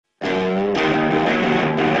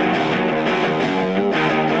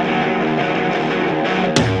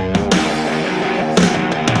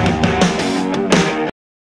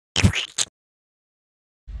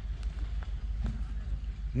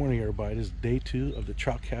everybody. This is day 2 of the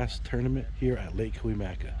TROUTCAST tournament here at Lake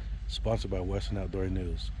Cuyamaca, sponsored by Western Outdoor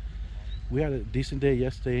News. We had a decent day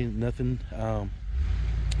yesterday. Nothing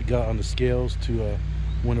got on the scales to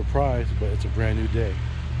win a prize, but it's a brand new day.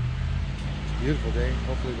 It's a beautiful day,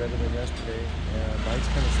 hopefully better than yesterday. Bite's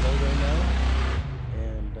kind of slow right now,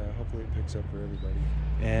 and hopefully it picks up for everybody.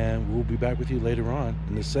 And we'll be back with you later on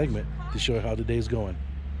in this segment to show you how the day's going.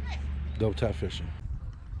 Double tap fishing.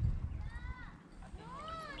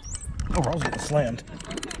 Oh, I was getting slammed.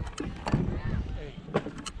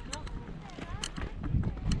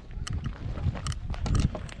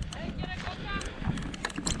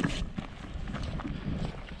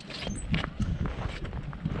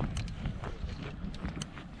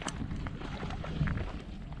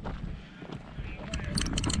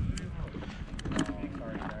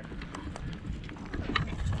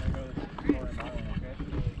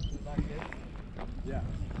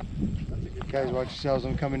 Guys, watch yourselves.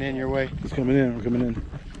 I'm coming in your way. It's coming in. We're coming in.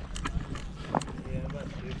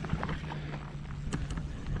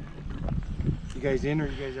 You guys in or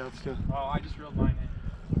you guys out still? Oh, I just reeled mine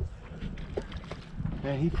in.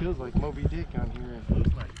 Man, he feels like Moby Dick on here.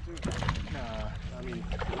 Nah, I mean,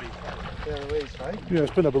 the way he's fighting. Yeah,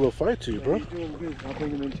 it's been up a little fight to you, bro. He's doing good. I'll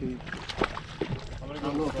bring him into you. I'm gonna I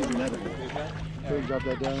don't know if he's another one. So you drop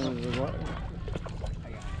that down into the water.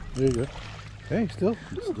 There you go. Hey, still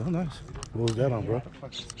nice. What was that on, bro?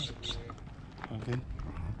 Okay.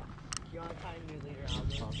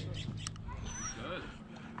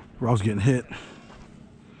 Rob's getting hit.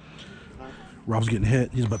 Rob's getting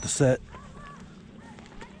hit. He's about to set.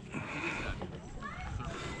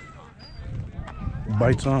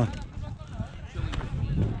 Bites on.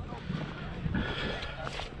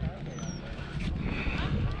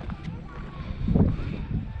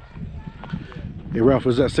 Hey, Ralph,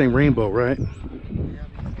 is that same rainbow, right?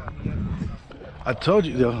 I told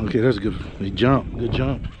you. Okay, that's a good jump. Good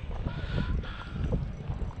jump.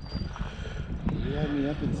 You had me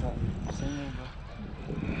up in something. Same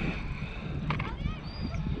rainbow.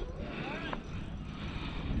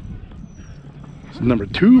 It's number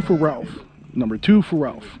 2 for Ralph. Number 2 for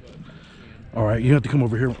Ralph. All right, you have to come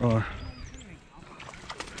over here. Hold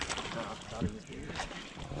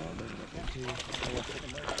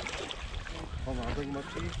on, I'll bring him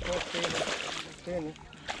up to you. Oh, stay in there.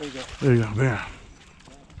 There you go. There you go. There.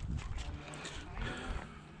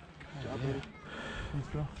 Thanks,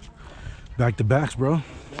 bro. Back to backs, bro.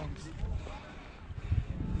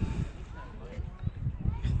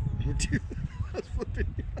 Me too. I was flipping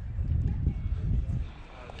you.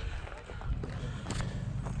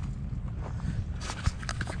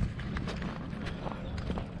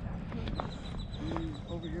 He's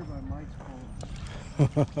over here by Mike's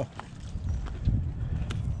pole.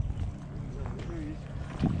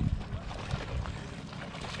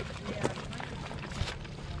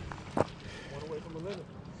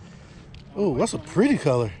 Oh, that's a pretty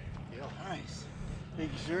color. Nice.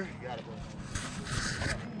 Thank you, sir.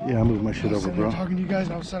 Yeah, I moved my shit over, bro. I'm talking to you guys,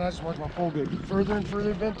 and all of a sudden I just watched my pole get further and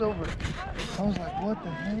further bent over. I was like, what the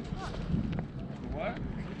heck? What?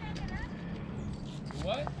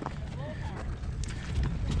 What?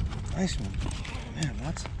 Nice one. Man,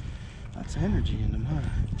 lots of energy in them, huh?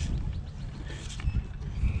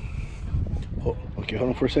 Oh, okay, hold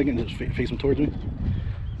on for a second. Just face them towards me.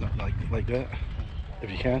 No, like that, if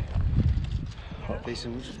you can.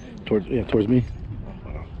 Facing towards me.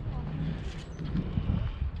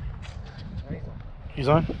 He's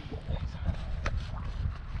on.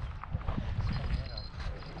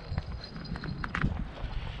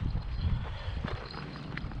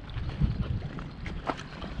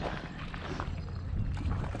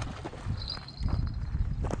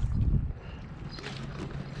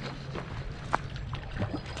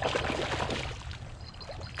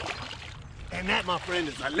 And that, my friend,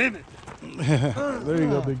 is a limit. There you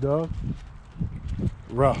go, big dog.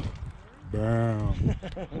 Rough. Bam.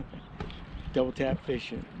 Double tap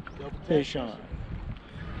fishing. Fish on.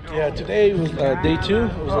 Yeah, today was day 2.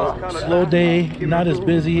 It was a slow day, not as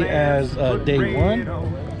busy as day 1.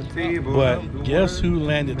 But guess who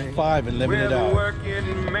landed 5 and limited out?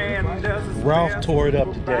 Ralph tore it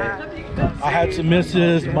up today. I had some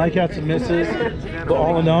misses, Mike had some misses, but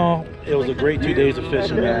all in all, it was a great 2 days of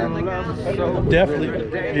fishing, man. Definitely,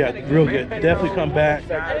 yeah, real good. Definitely come back,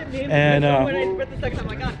 and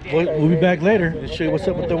we'll be back later and show you what's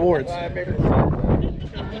up with the awards.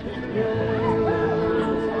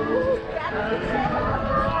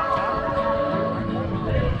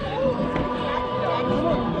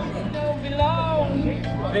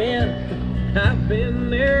 I've been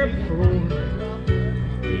there before.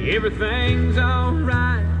 Everything's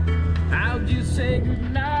alright. I'll just say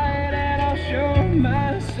goodnight.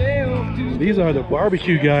 These are the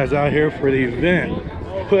barbecue guys out here for the event,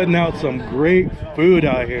 putting out some great food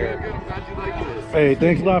out here. Hey,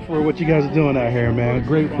 thanks a lot for what you guys are doing out here, man.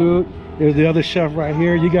 Great food. There's the other chef right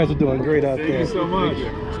here. You guys are doing great out there. Thank you so much.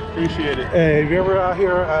 Appreciate it. Hey, if you're ever out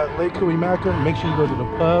here at Lake Cuyamaca, make sure you go to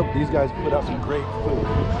the pub. These guys put out some great food.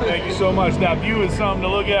 Thank you so much. That view is something to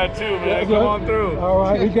look at too, man. Come on through. All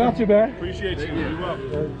right, we got you, man. Appreciate you. You're welcome.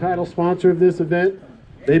 The title sponsor of this event,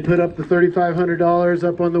 they put up the $3,500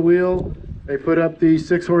 up on the wheel. They put up the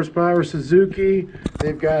 6 horsepower Suzuki.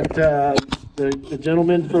 They've got the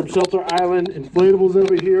gentlemen from Shelter Island Inflatables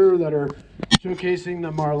over here that are showcasing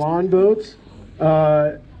the Marlon boats.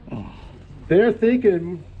 They're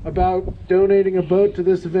thinking about donating a boat to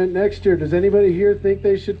this event next year. Does anybody here think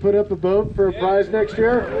they should put up a boat for a prize next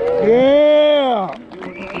year? Yeah!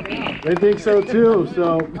 They think so too.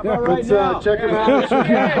 So let's check them out.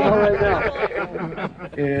 Right now.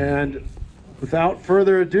 And without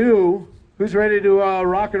further ado, who's ready to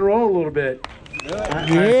rock and roll a little bit? I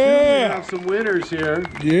assume we have some winners here.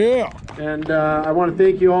 Yeah. And I want to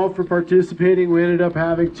thank you all for participating. We ended up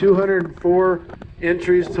having 204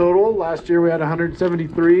 entries total. Last year we had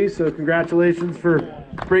 173, so congratulations for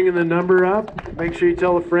bringing the number up. Make sure you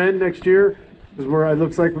tell a friend next year, because it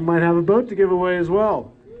looks like we might have a boat to give away as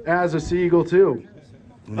well, as a Sea Eagle too.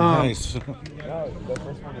 Nice.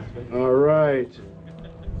 All right.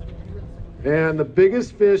 And the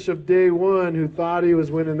biggest fish of day one, who thought he was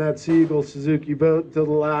winning that Sea Eagle Suzuki boat until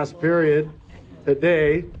the last period,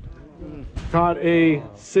 today, caught a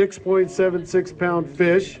 6.76 pound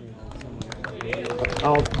fish.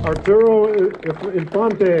 Arturo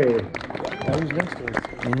Infante.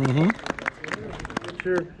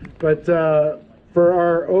 Sure. But for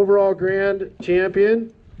our overall grand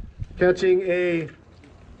champion, catching a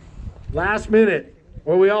last minute,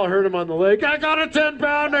 well, we all heard him on the lake, I got a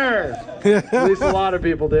 10-pounder! At least a lot of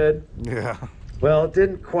people did. Yeah. Well, it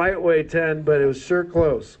didn't quite weigh 10, but it was sure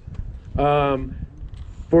close.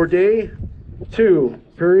 For day 2,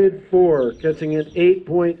 period 4, catching an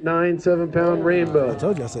 8.97 pound rainbow. I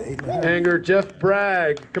told you I said 8.5. Angler Jeff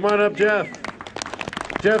Bragg. Come on up, Jeff.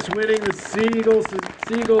 Jeff's winning the Sea Eagle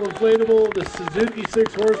inflatable, the Suzuki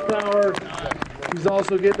 6 horsepower. He's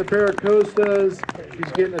also getting a pair of Costas.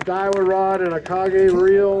 He's getting a Daiwa rod and a Kage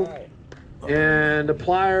reel and a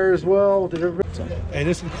plier as well. Hey,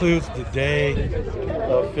 this concludes the day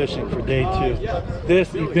of fishing for day 2.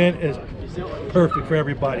 This event is perfect for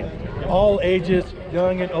everybody. All ages,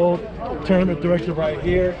 young and old. Tournament director right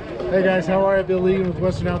here. Hey guys, how are you? Bill Lee with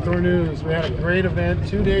Western Outdoor News. We had a great event,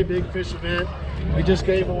 2-day big fish event. We just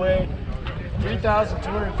gave away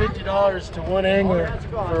 $3,250 to one angler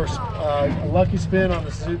for a lucky spin on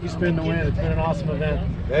the Suzuki Spin to win. It's been an awesome event.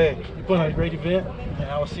 Hey, you put on a great event, and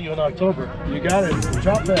I will see you in October. You got it.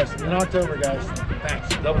 Trout Fest in October, guys.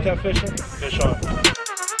 Thanks. Double tap fishing, fish on.